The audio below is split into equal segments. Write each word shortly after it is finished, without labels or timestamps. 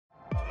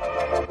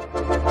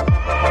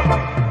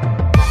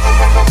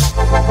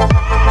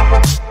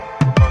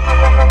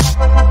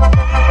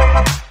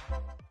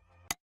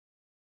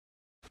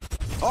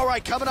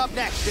right, coming up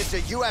next, it's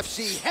a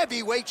UFC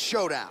heavyweight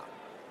showdown.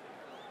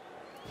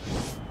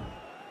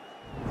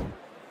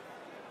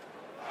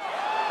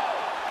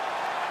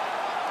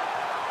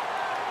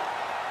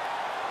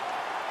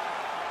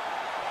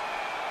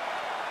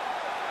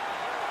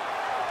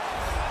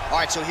 All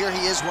right, so here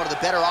he is, one of the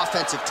better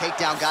offensive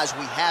takedown guys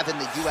we have in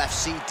the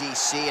UFC,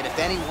 DC. And if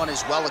anyone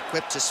is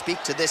well-equipped to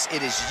speak to this,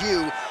 it is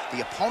you.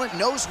 The opponent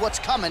knows what's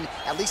coming.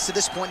 At least to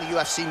this point in the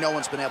UFC, no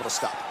one's been able to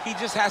stop him. He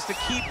just has to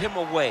keep him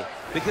away,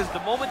 because the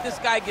moment this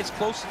guy gets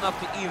close enough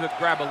to either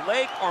grab a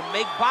leg or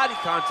make body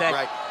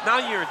contact, now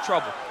you're in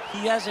trouble.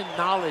 He has a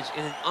knowledge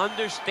and an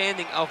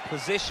understanding of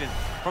position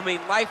from a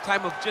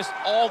lifetime of just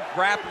all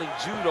grappling,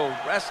 judo,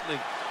 wrestling,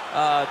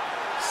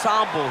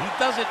 sambo. He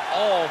does it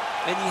all,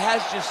 and he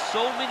has just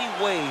so many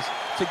ways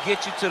to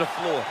get you to the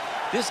floor.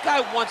 This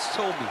guy once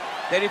told me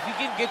that if you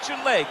can get your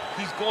leg,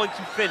 he's going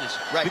to finish.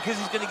 Because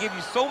he's going to give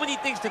you so many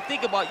things to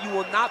think about, you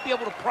will not be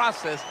able to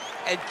process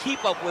and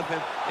keep up with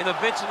him, and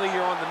eventually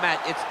you're on the mat.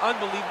 It's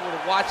unbelievable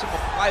to watch him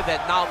apply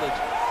that knowledge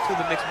to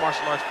the mixed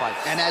martial arts fight.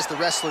 And as the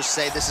wrestlers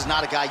say, this is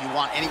not a guy you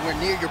want anywhere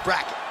near your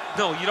bracket.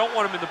 No, you don't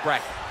want him in the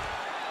bracket.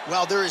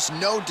 Well, there is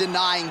no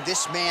denying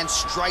this man's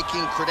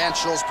striking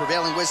credentials.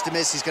 Prevailing wisdom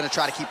is he's going to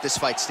try to keep this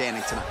fight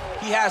standing tonight.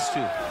 He has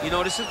to. You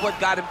know, this is what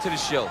got him to the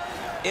show.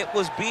 It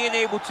was being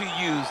able to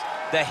use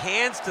the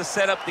hands to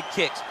set up the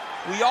kicks.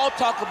 We all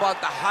talk about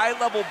the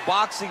high-level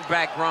boxing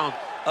background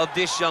of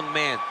this young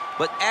man.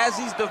 But as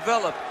he's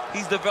developed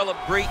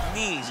great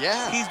knees.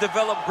 He's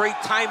developed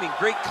great timing,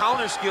 great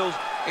counter skills,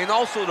 and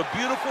also the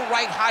beautiful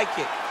right high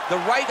kick.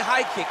 The right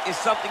high kick is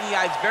something he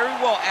hides very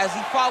well as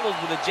he follows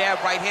with a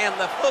jab, right hand,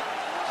 left hook.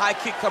 High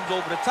kick comes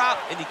over the top,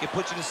 and he can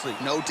put you to sleep.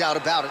 No doubt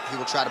about it. He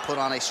will try to put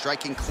on a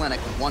striking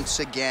clinic once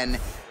again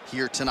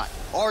here tonight.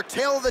 Our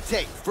tail of the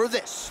tape for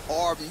this,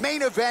 our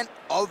main event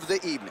of the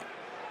evening.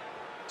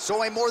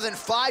 So a more than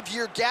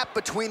 5-year gap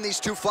between these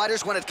two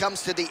fighters when it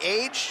comes to the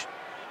age,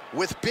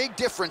 with big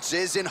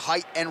differences in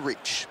height and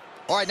reach.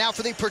 All right, now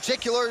for the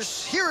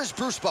particulars, here is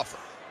Bruce Buffer.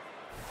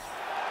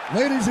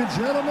 Ladies and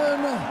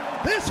gentlemen,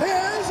 this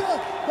is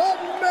the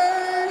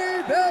main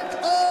event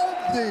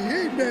of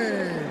the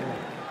evening.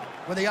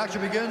 When the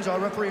action begins, our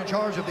referee in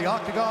charge of the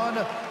Octagon,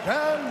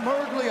 Dan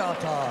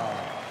Mergliata.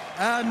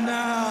 And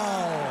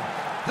now,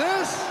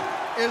 this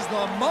is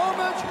the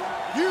moment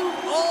you've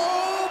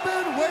all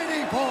been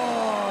waiting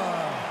for.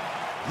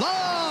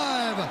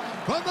 Live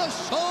from the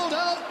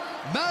sold-out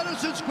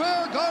Madison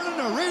Square Garden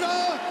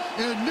Arena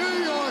in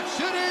New York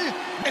City,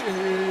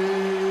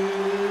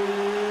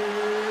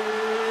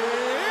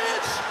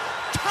 it's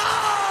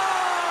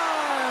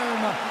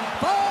time!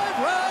 5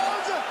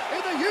 rounds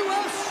in the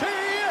UFC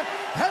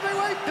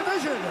heavyweight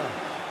division.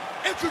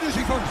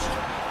 Introducing first,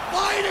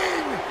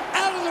 fighting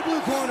out of the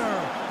blue corner.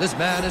 This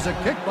man is a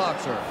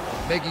kickboxer,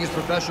 making his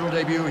professional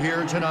debut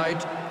here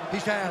tonight. He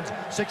stands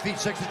 6 feet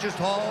 6 inches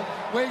tall,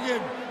 weighing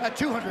in at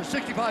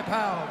 265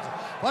 pounds.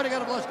 Fighting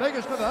out of Las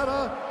Vegas,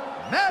 Nevada,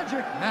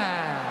 Magic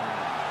Man.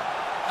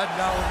 And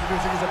now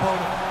introducing his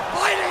opponent,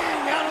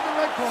 fighting out of the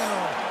red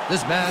corner.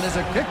 This man is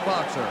a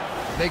kickboxer,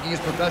 making his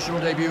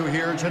professional debut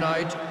here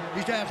tonight.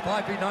 He stands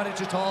 5 feet 9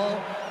 inches tall,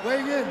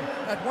 weighing in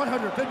at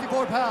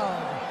 154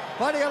 pounds.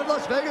 Fighting out of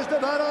Las Vegas,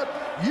 Nevada,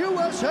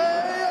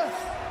 USA,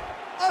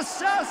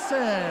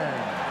 Assassin.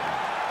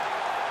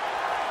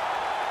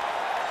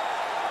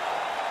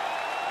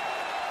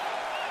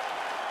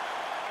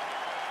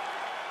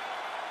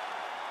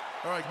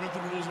 All right, commit to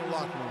the rules of the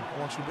locker room. I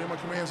want you to obey my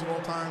commands at all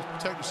times,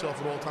 protect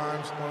yourself at all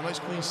times. I want a nice,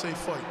 clean, safe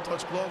fight.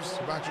 Touch gloves,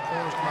 back your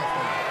corners, come out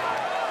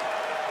fighting.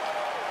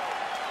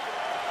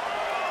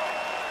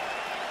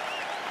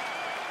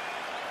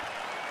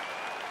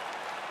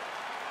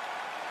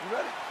 You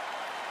ready?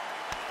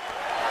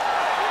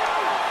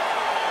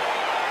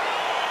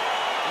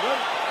 You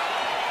ready?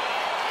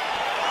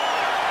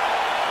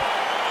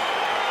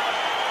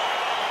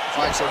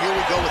 All right, so here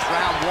we go with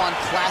round 1,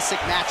 classic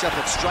matchup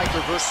of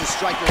striker versus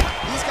striker.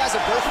 These guys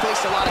have both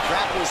faced a lot of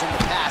grapplers in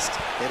the past.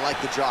 They like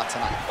the draw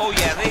tonight. Oh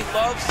yeah, they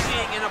love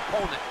seeing an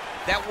opponent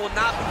that will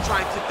not be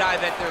trying to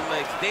dive at their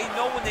legs. They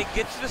know when they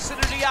get to the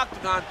center of the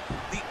octagon,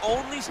 the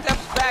only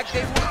steps back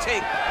they will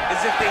take is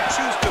if they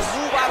choose to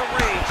move out of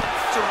range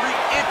to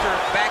re-enter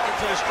back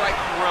into the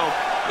striking realm.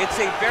 It's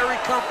a very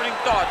comforting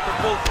thought for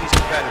both of these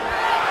competitors.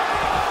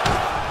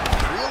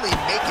 Really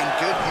making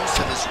good use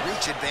of his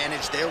reach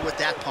advantage there with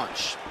that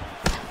punch.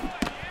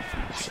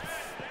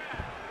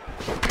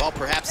 Well,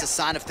 perhaps a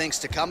sign of things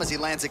to come as he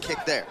lands a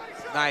kick there.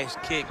 Nice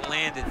kick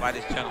landed by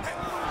this gentleman.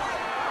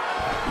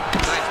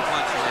 Nice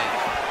punch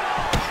landed.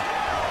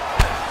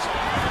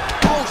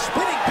 Oh,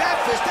 spinning back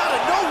fist out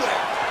of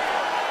nowhere.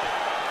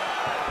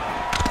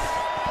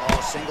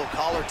 Oh, single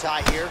collar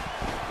tie here.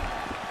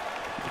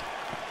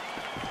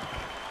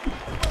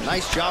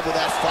 Nice job with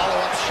that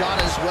follow-up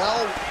shot as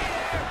well.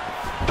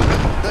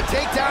 The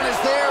takedown is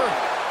there.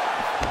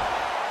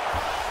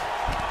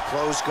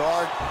 Close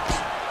guard.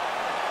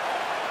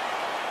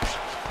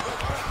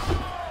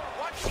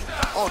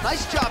 Oh,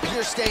 nice job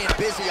here staying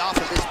busy off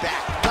of his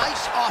back.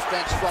 Nice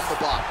offense from the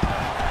bottom.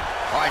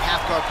 All right,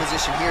 half guard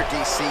position here,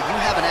 DC. You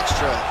have an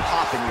extra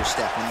hop in your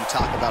step when you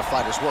talk about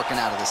fighters working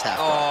out of this half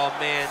guard. Oh,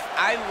 man.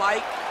 I like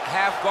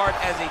half guard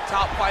as a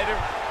top fighter.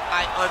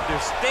 I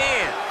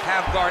understand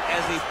half guard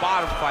as a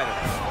bottom fighter.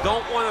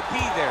 Don't want to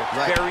be there.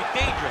 It's very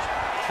dangerous.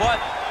 But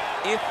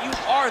if you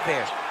are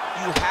there,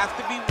 you have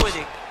to be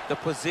winning the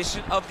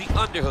position of the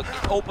underhook.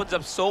 It opens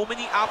up so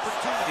many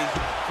opportunities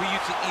for you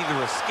to either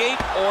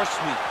escape or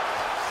sweep.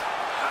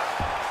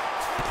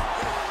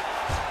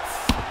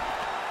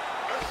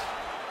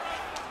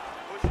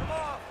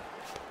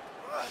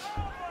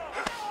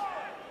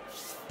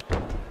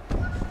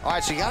 All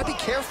right, so you got to be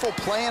careful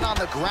playing on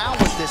the ground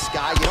with this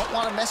guy. You don't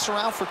want to mess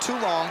around for too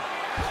long.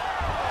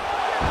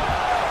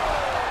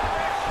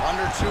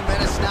 Under 2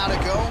 minutes now to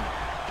go.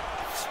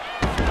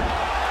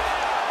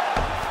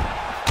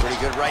 Pretty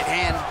good right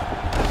hand.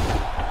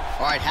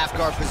 All right, half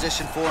guard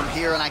position for him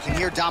here, and I can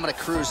hear Dominic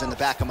Cruz in the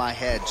back of my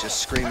head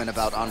just screaming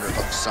about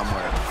underhooks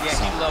somewhere. Yeah,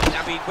 he loves it.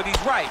 I mean, but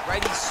he's right?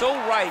 He's so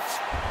right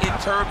in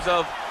terms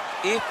of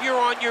if you're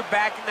on your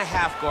back in the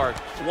half guard,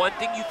 one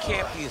thing you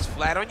can't be is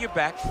flat on your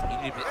back. You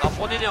need to be up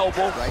on an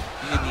elbow.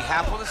 You need to be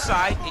half on the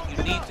side, and you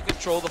need to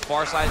control the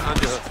far side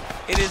underhook.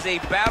 It is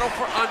a battle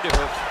for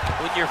underhook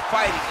when you're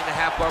fighting in the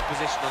half guard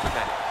position on the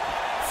mat.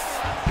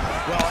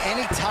 Well,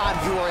 anytime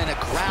you are in a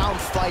ground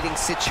fighting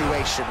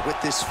situation with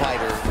this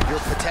fighter,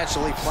 you're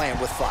potentially playing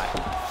with fire.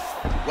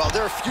 Well,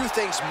 there are a few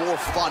things more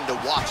fun to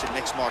watch in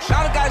mixed martial arts.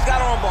 Now the guy's got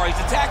armbar. He's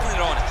attacking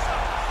it on it.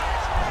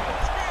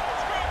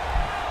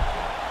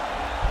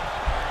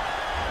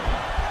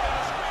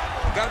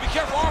 Gotta be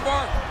careful,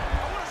 armbar.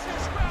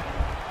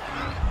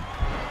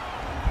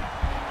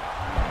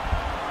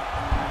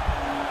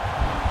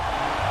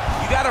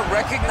 You gotta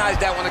recognize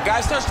that when a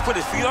guy starts to put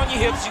his feet on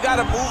your hips, you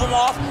gotta move him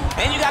off,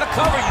 and you gotta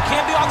cover. You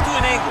can't be off to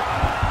an angle.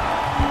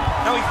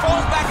 Now he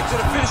falls back into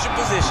the finishing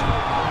position.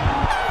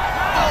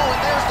 Oh,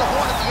 and there's the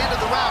horn at the end of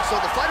the round. So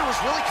the fighter was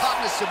really caught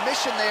in a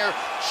submission there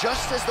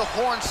just as the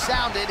horn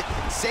sounded.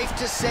 Safe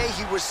to say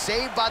he was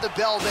saved by the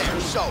bell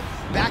there. So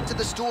back to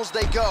the stools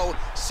they go.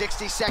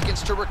 60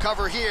 seconds to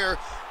recover here.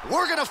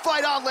 We're gonna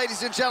fight on,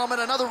 ladies and gentlemen.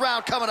 Another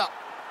round coming up.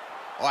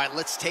 All right,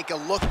 let's take a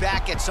look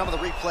back at some of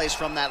the replays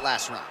from that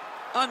last round.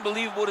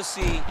 Unbelievable to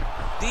see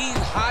these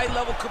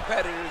high-level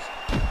competitors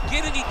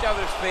get in each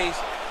other's face,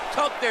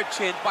 tuck their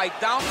chin, bite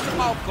down to the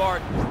mouth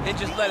guard, and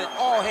just let it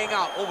all hang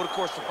out over the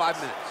course of 5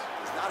 minutes.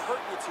 It's not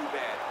hurting you too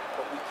bad,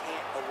 but we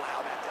can't allow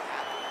that to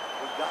happen.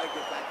 We've got to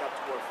get back up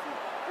to our feet.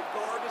 The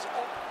guard is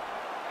open.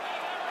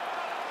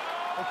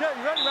 Okay,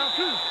 you ready? Round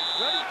two.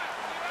 Ready?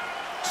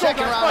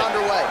 Second round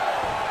underway.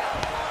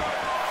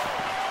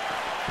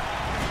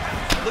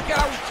 Look at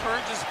how he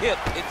turns his hip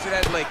into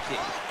that leg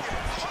kick.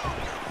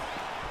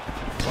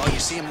 Well, you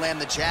see him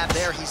land the jab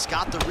there. He's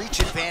got the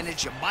reach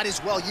advantage. You might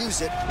as well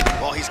use it.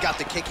 Well, he's got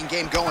the kicking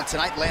game going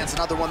tonight. Lands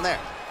another one there.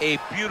 A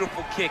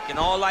beautiful kick, and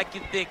all I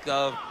can think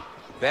of,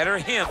 better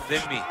him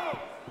than me.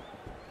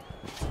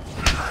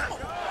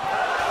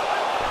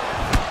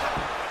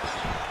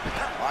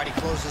 All right, he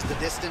closes the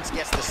distance,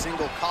 gets the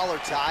single collar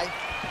tie.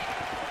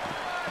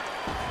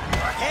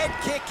 Head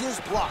kick is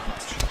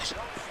blocked.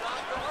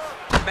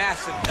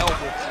 Massive elbow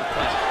to the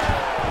punch.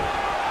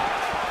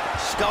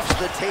 Stuffs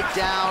the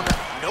takedown,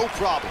 no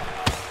problem.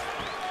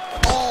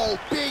 Oh,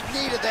 big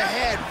knee to the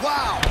head,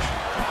 wow.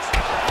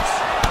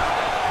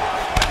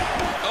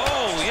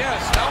 Oh,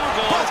 yes, now we're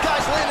going. Both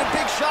guys landing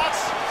big shots.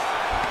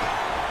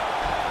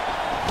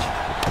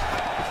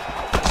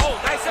 Oh,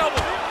 nice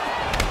elbow.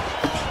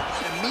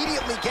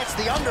 Immediately gets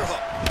the underhook.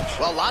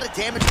 Well, a lot of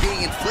damage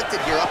being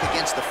inflicted here up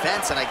against the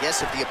fence, and I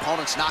guess if the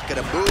opponent's not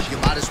gonna move, you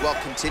might as well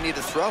continue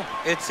to throw.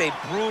 It's a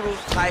brutal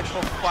type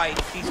of fight.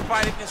 He's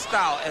fighting in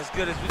style as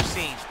good as we've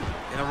seen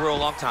in a real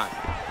long time.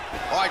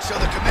 All right, so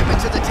the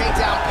commitment to the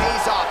takedown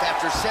pays off.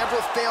 After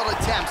several failed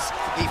attempts,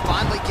 he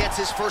finally gets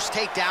his first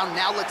takedown.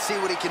 Now let's see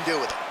what he can do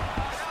with it.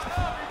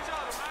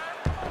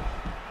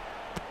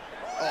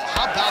 Oh,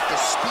 how about the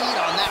speed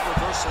on that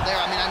reversal there?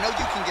 I mean, I know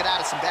you can get out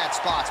of some bad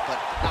spots, but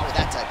not with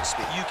that type of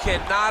speed. You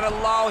cannot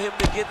allow him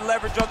to get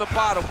leverage on the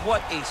bottom.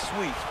 What a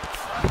sweep.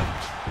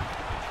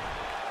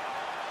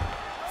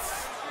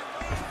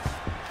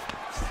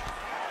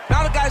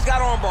 Now the guy's got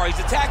armbar. He's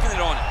attacking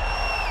it on it.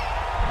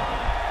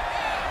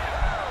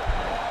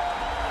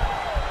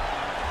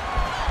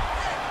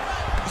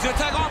 He's gonna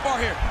attack armbar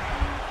here.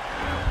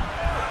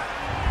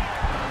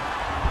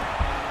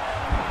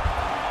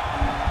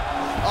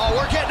 Oh,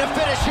 we're getting a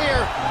finish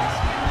here.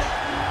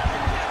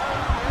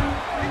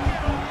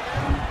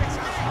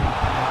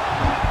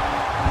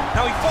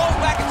 Now he falls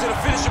back into the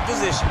finishing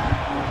position.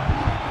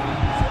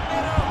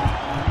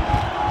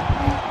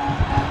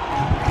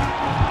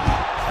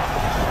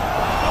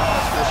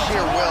 The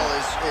sheer will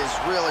is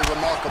really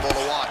remarkable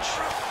to watch.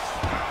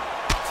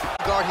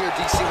 Guard here,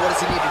 DC, what does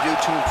he need to do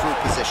to improve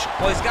position?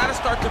 Well, he's got to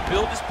start to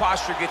build his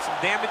posture, get some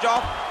damage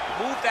off,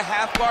 move the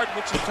half guard,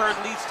 which in turn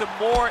leads to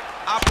more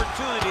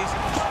opportunities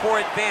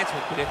for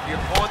advancement. But if you're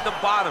on the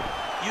bottom,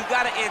 You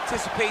got to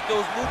anticipate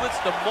those movements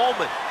the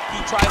moment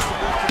he tries to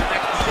move to the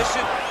next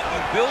position. You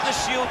build a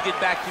shield, get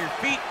back to your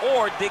feet,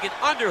 or dig an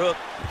underhook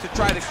to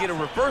try to get a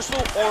reversal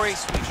or a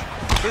sweep.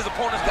 His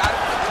opponent's got him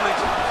to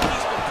clinch. He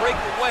needs to break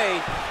away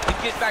and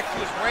get back to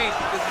his range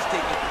because he's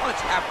taking punch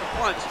after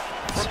punch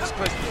from this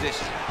clinch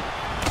position.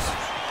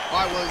 All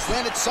right, well, he's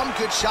landed some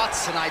good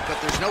shots tonight, but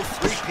there's no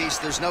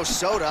three-piece, there's no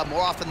soda. More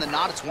often than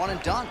not, it's one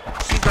and done.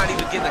 He's not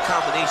even getting the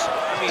combination.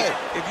 I mean,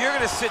 if you're going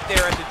to sit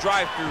there at the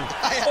drive-thru,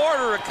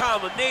 order a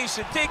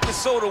combination, take the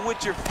soda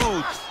with your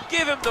food,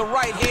 give him the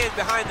right hand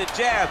behind the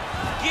jab,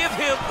 give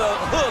him the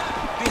hook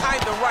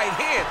behind the right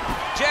hand,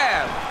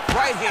 jab,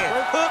 right hand,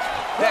 hook,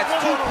 that's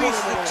 2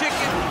 pieces of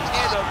chicken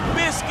and a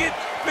biscuit,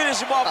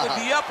 finish him off with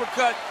the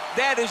uppercut,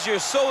 that is your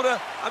soda.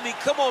 I mean,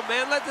 come on,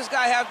 man, let this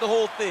guy have the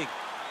whole thing.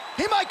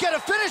 He might get a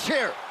finish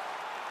here.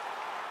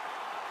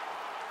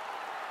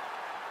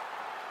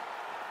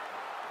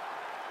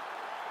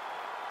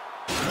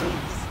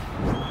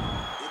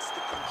 It's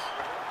the control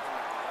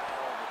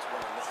that's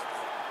what I'm missing.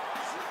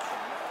 You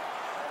cannot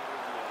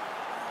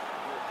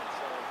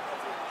handle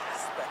every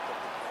aspect of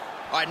the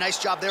game. All right, nice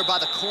job there by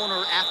the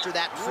corner after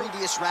that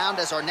previous round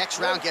as our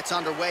next round gets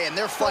underway, and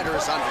their fighter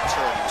is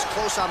undeterred. He was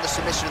close on the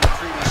submission in the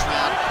previous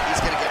round.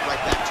 He's going to get right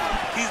back to it.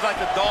 He's like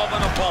a dog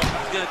on a bone.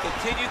 He's going to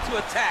continue to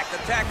attack,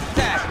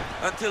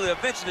 until he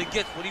eventually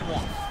gets what he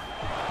wants.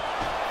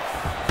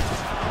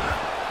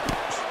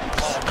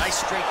 Oh, nice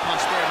straight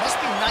punch there. Must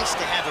be nice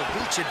to have a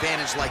reach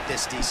advantage like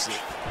this, DC.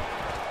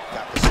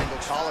 Got the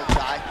single collar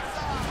tie,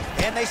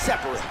 and they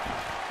separate.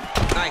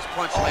 Nice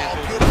punch Oh,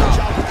 lands. beautiful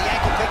job with the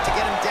ankle pick to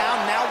get him down.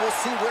 Now we'll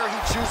see where he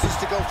chooses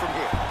to go from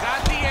here.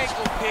 Got the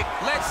ankle pick.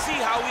 Let's see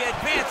how he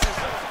advances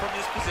from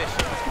this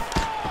position.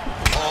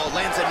 Oh,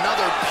 lands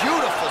another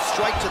beautiful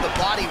strike to the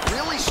body,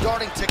 really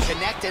starting to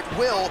connect at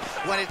will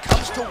when it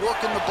comes to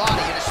working the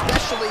body, and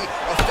especially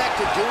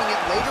effective doing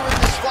it later in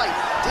this fight.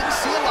 Didn't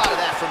see a lot of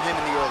that from him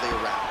in the earlier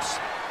rounds.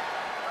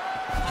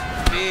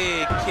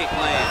 Big kick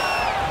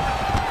land.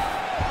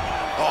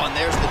 Oh, and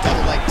there's the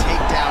double leg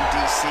takedown,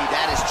 DC.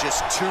 That is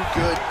just too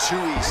good,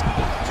 too easy.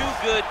 Too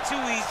good,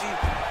 too easy.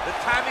 The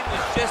timing was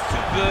just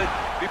too good.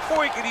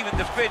 Before he could even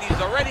defend, he's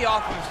already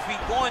off of his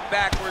feet, going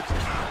backwards.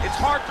 It's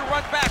hard to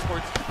run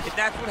backwards, and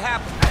that's what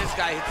happens when this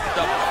guy hits the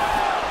double.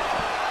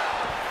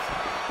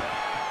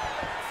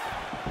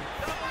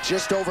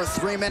 Just over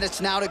 3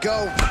 minutes now to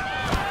go.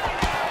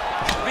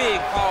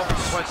 Big, powerful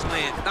punch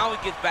lands. Now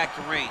he gets back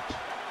to range.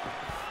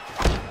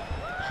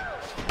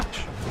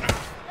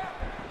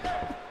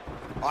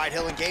 All right,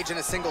 he'll engage in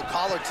a single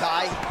collar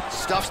tie.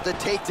 Stuffs the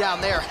takedown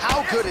there.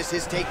 How good is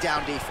his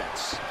takedown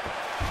defense?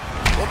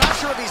 Well, not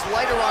sure if he's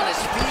lighter on his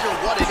feet or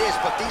what it is,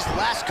 but these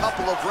last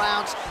couple of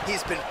rounds,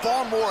 he's been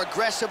far more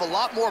aggressive, a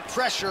lot more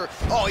pressure.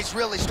 Oh, he's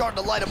really starting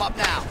to light him up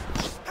now.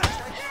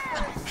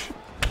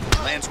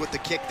 Lands with the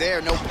kick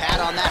there, no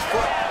pad on that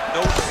foot.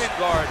 No shin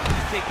guard,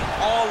 he's taking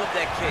all of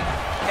that kick.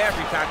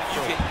 Every time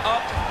you get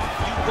up,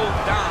 you go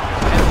down.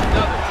 That's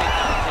another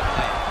takedown kick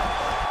land.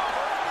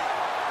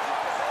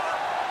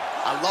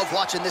 I love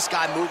watching this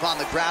guy move on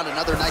the ground.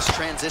 Another nice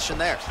transition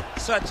there.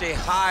 Such a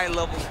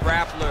high-level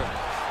grappler,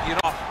 you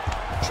know.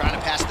 Trying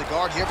to pass the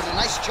guard here, but a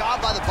nice job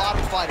by the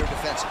bottom fighter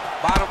defensively.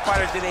 Bottom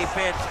fighter did a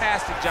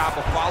fantastic job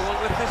of following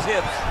with his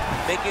hips,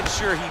 making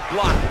sure he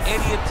blocked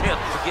any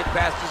attempt to get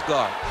past his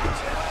guard.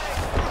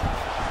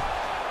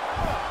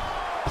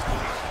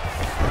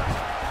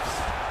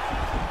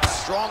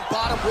 Strong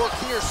bottom work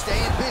here,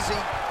 staying busy.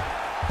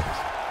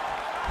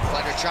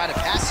 Fighter trying to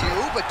pass here,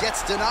 ooh, but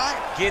gets denied.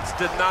 Gets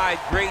denied.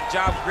 Great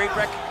job, great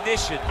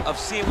recognition of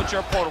seeing what your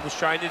opponent was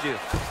trying to do.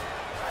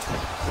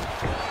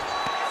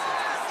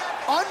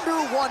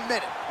 Under 1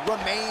 minute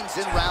remains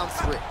in round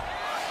 3.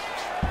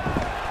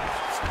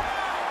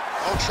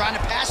 Oh, trying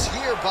to pass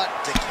here, but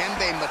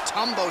Dikembe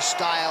Mutombo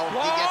style,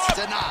 he gets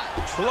denied.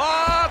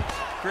 Blocked!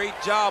 Great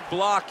job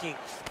blocking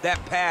that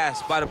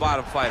pass by the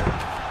bottom fighter.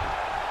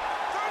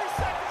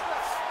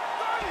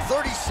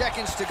 30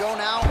 seconds to go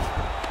now.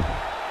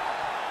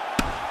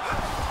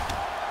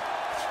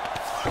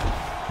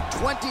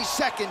 20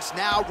 seconds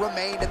now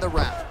remain in the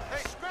round.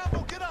 Hey,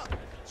 scramble, get up.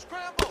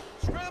 Scramble,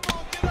 scramble,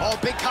 get up. Oh,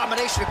 big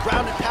combination of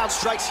ground and pound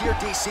strikes here,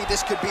 DC.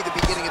 This could be the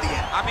beginning of the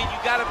end. I mean, you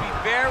got to be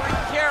very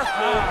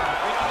careful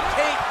when you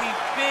take these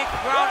big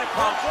ground and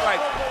pound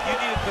strikes. You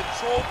need a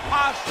controlled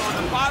posture on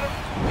the bottom,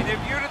 and if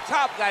you're the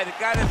top guy, the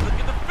guy that's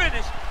looking to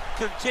finish,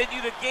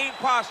 continue to gain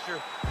posture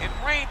and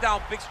rain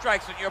down big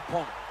strikes on your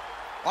opponent.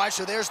 All right,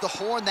 so there's the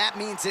horn. That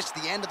means it's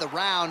the end of the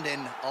round,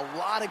 and a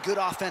lot of good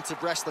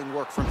offensive wrestling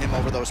work from him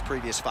over those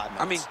previous 5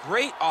 minutes. I mean,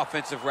 great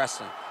offensive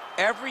wrestling.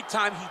 Every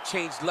time he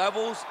changed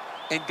levels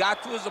and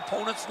got to his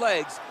opponent's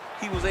legs,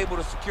 he was able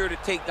to secure the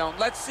takedown.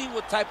 Let's see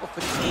what type of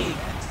fatigue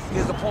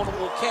his opponent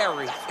will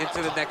carry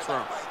into the next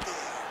round.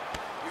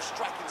 Your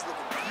striking's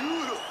looking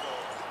beautiful.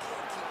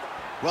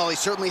 Well, he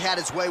certainly had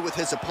his way with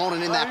his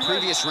opponent in that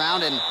previous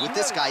round, and with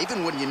this guy,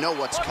 even when you know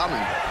what's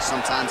coming,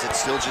 sometimes it's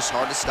still just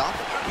hard to stop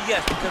it.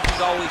 Yes, because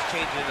he's always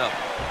changing it up.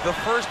 The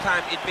first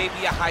time, it may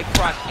be a high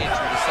crotch entry.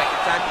 The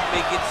second time, you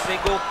may get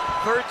single.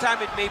 Third time,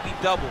 it may be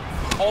double.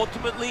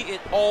 Ultimately,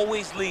 it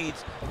always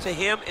leads to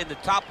him in the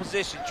top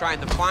position,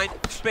 trying to find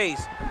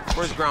space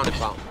for his ground and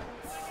pound.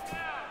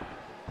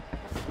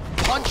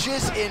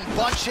 Punches in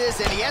bunches,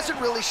 and he hasn't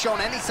really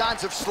shown any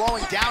signs of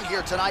slowing down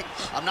here tonight.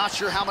 I'm not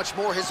sure how much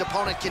more his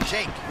opponent can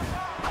take.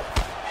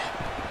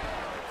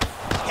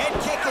 Head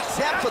kick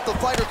attempt, but the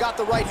fighter got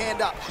the right hand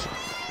up.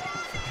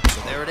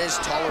 So there it is,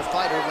 taller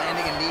fighter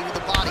landing a knee to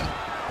the body.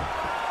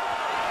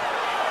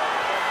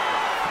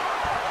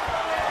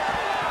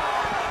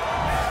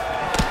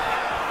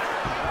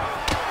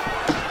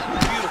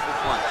 Beautiful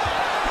punch.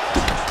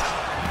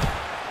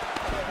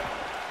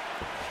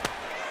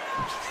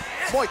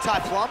 Muay Thai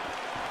plum.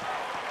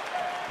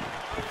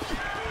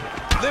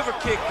 Liver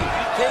kick, if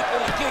you take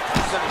those kicks,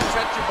 he's going to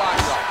shut your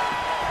body off.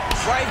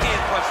 Right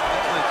hand punch from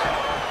the clinch.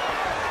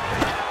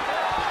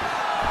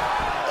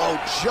 Oh,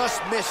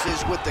 just misses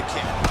with the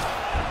kick.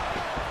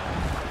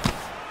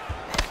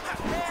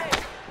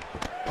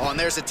 Oh, and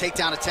there's a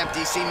takedown attempt,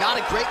 DC. Not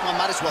a great one.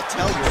 Might as well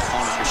tell your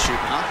opponent you're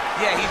shooting, huh?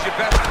 Yeah, he's your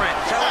best friend.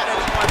 Tell him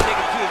that you want to take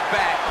him to his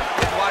back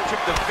and watch him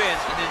defend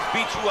and then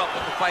beat you up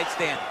with the fight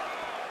standing.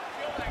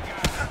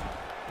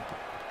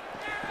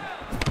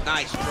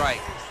 Nice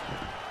strike.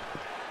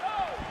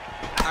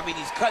 I mean,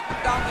 he's cutting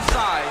down the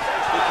sides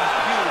with these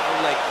beautiful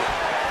leg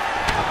kicks.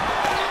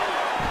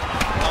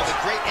 Well, the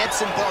great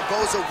Edson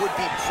Barboza would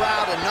be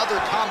proud. Another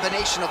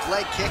combination of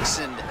leg kicks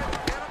and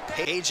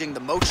paging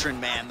the Motrin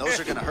man. Those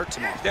are going to hurt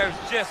tomorrow. There's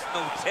just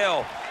no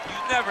tell. You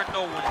never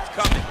know when it's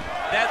coming.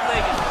 That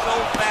leg is so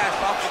fast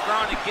off the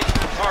ground and getting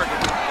the target.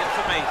 It's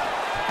amazing.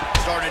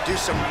 Starting to do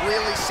some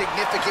really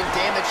significant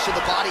damage to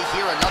the body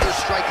here. Another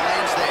strike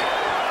lands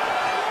there.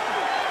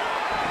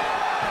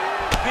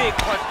 Big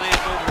punch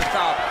lands over the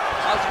top.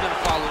 How's he going to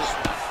follow this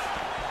one?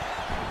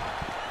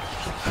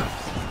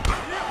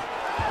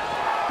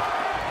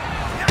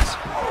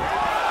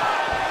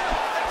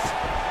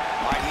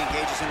 All right, he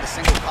engages in the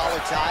single collar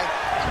tie.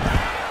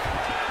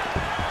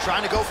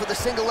 Trying to go for the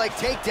single leg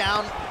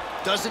takedown.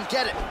 Doesn't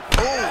get it.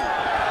 Oh!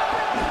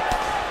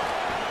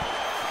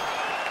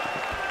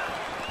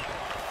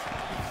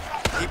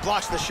 He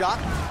blocks the shot.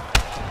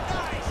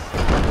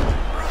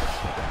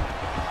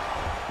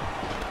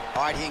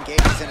 All right, he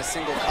engages in a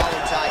single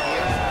collar tie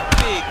here.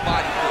 Big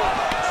body pull.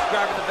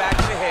 Grabbing the back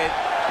of the head,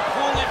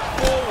 pulling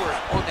forward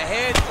on the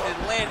head, and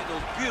landing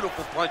those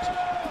beautiful punches.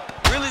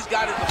 Really's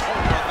got his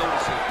opponent on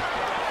notice here.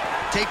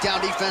 Takedown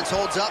defense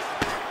holds up.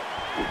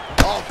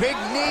 Oh, big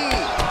knee.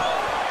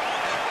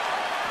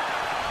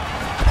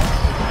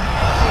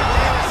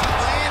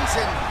 Lands,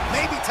 and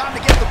maybe time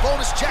to get the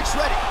bonus checks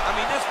ready. I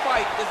mean, this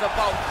fight is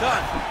about done.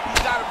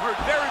 He's got him hurt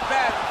very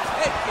bad with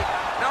his head kick.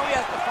 Now he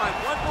has to find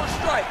one more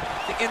strike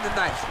to end the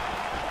night.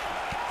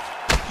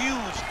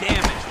 Huge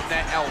damage from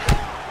that elbow.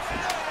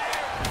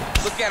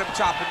 Look at him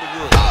chopping the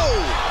wood.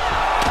 Oh!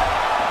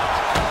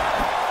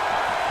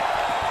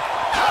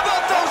 How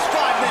about those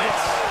 5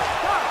 minutes?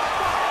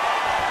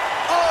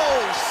 Oh,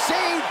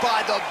 saved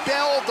by the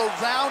bell. The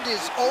round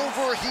is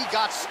over. He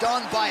got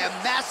stunned by a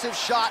massive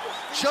shot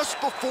just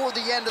before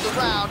the end of the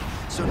round.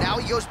 So now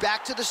he goes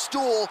back to the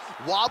stool,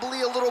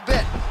 wobbly a little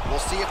bit. We'll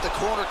see if the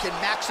corner can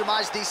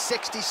maximize these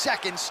 60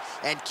 seconds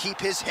and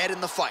keep his head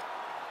in the fight.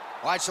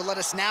 All right, so let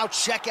us now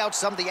check out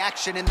some of the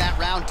action in that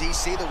round,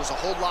 DC. There was a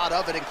whole lot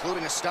of it,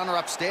 including a stunner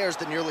upstairs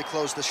that nearly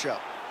closed the show.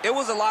 It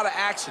was a lot of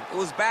action. It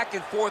was back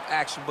and forth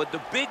action, but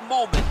the big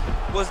moment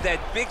was that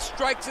big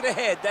strike to the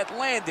head that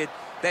landed,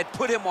 that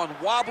put him on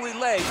wobbly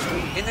legs,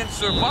 and in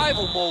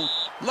survival mode,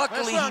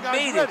 luckily he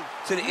made it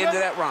to the end of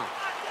that round.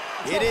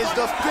 It is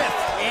the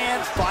 5th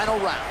and final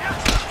round.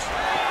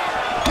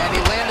 And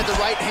he landed the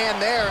right hand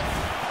there.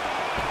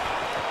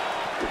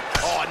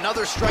 Oh,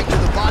 another strike to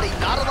the body.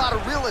 Not a lot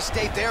of real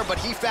estate there, but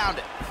he found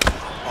it.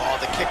 Oh,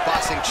 the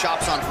kickboxing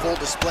chops on full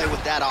display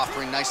with that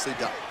offering. Nicely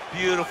done.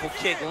 Beautiful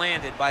kick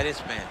landed by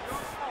this man.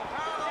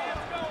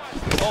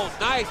 Oh,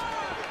 nice.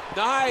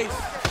 Nice.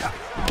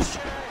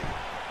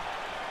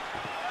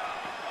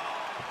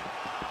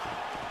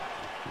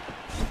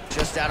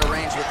 Just out of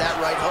range with that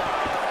right hook.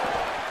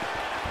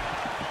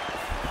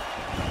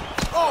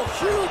 Oh,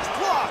 huge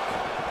block.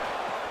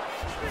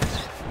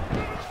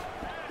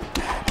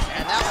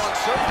 And that one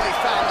certainly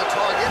found the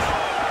target.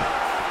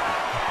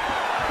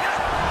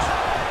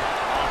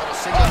 A little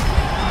single.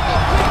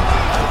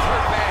 He's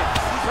hurt bad.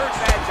 He's hurt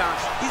bad, John.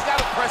 He's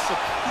got to press him.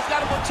 He's got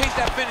to go chase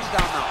that finish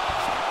down now.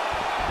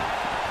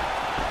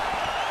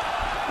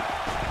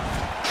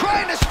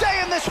 Trying to stay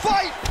in this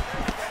fight.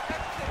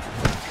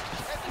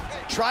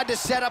 Tried to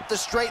set up the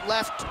straight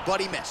left,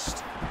 but he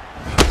missed.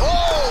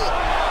 Oh!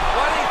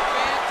 What a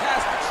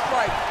fantastic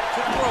strike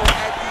to throw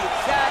at the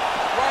exact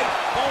right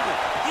moment.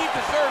 He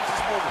deserves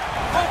this moment.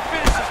 Go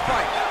finish this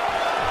fight.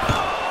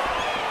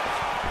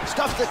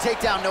 Stuffs the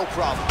takedown, no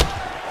problem.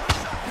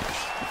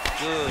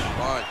 Good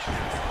punch.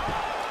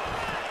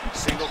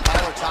 Single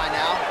collar tie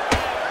now.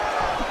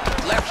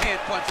 left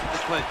hand punch from the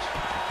clinch.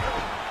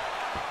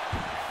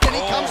 And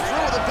he comes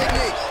through with a big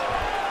knee.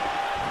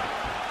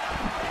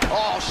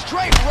 Oh,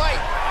 straight right.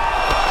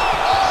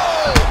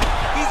 Oh!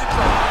 He's in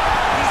trouble.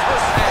 He's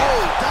hurt bad.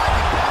 Oh,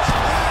 diving punch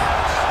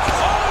lands.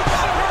 Oh, he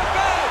got hurt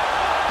bad.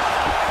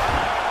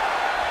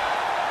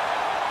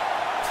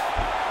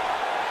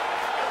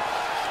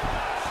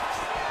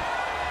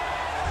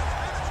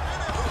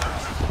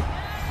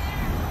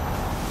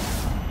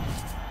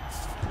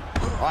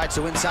 All right,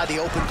 so inside the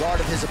open guard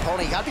of his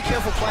opponent. You got to be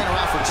careful playing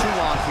around for too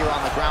long here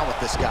on the ground with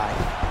this guy.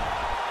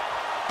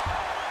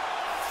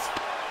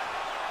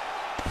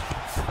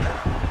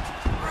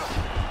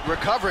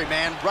 Recovery,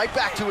 man. Right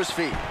back to his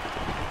feet.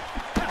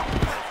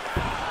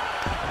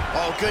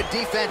 Oh, good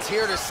defense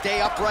here to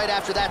stay upright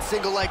after that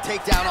single leg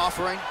takedown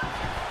offering.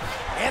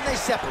 And they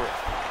separate.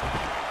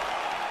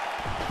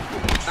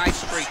 Nice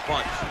straight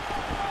punch.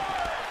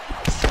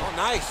 Oh,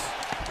 nice.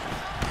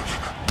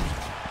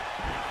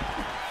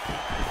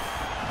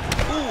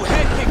 Ooh,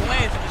 head kick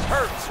lands and it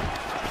hurts.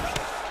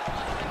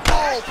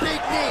 Oh,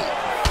 big knee.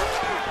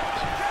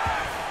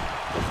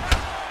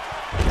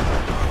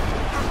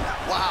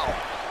 Wow.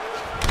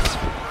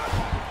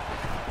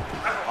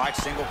 All right,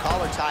 single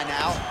collar tie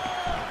now.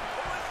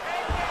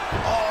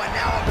 Oh, and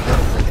now a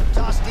beautiful hip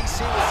toss. DC, we'll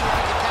see if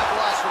he can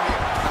capitalize from here.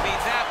 I mean,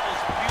 that was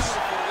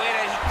beautiful, the way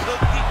that he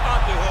took the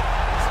underhook,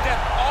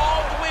 stepped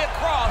all the way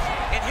across,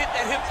 and hit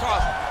that hip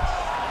toss.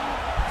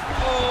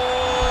 Oh!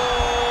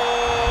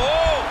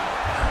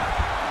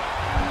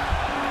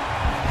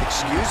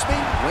 Excuse me?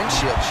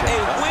 Windshield A check.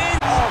 win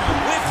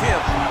with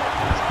him.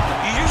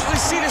 You usually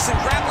see this in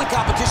grappling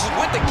competitions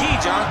with the gi,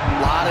 John.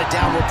 A lot of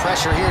downward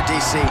pressure here,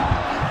 DC.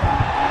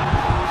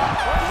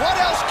 What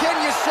else can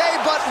you say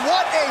but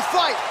what a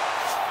fight?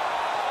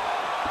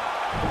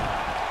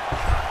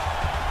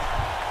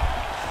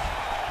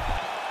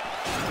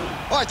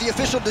 All right, the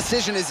official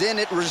decision is in.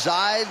 It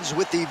resides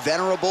with the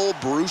venerable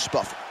Bruce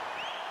Buffer.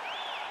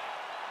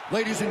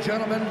 Ladies and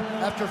gentlemen,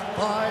 after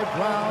 5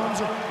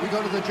 rounds, we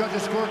go to the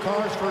judges'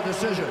 scorecards for a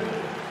decision.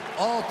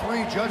 All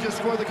 3 judges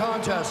score the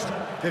contest,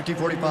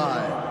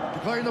 50-45.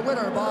 Declaring the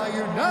winner by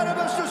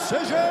unanimous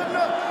decision,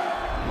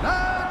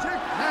 Magic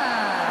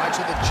Man. All right,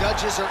 so the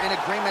judges are in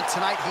agreement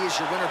tonight. He is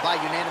your winner by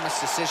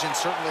unanimous decision.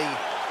 Certainly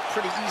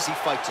pretty easy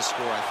fight to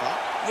score, I thought.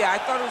 Yeah, I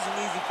thought it was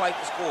an easy fight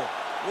to score.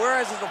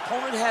 Whereas his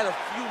opponent had a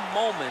few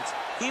moments,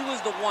 he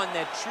was the one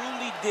that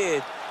truly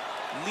did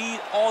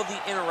lead all the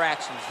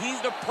interactions.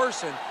 He's the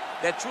person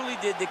that truly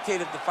did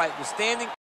dictate if the fight was standing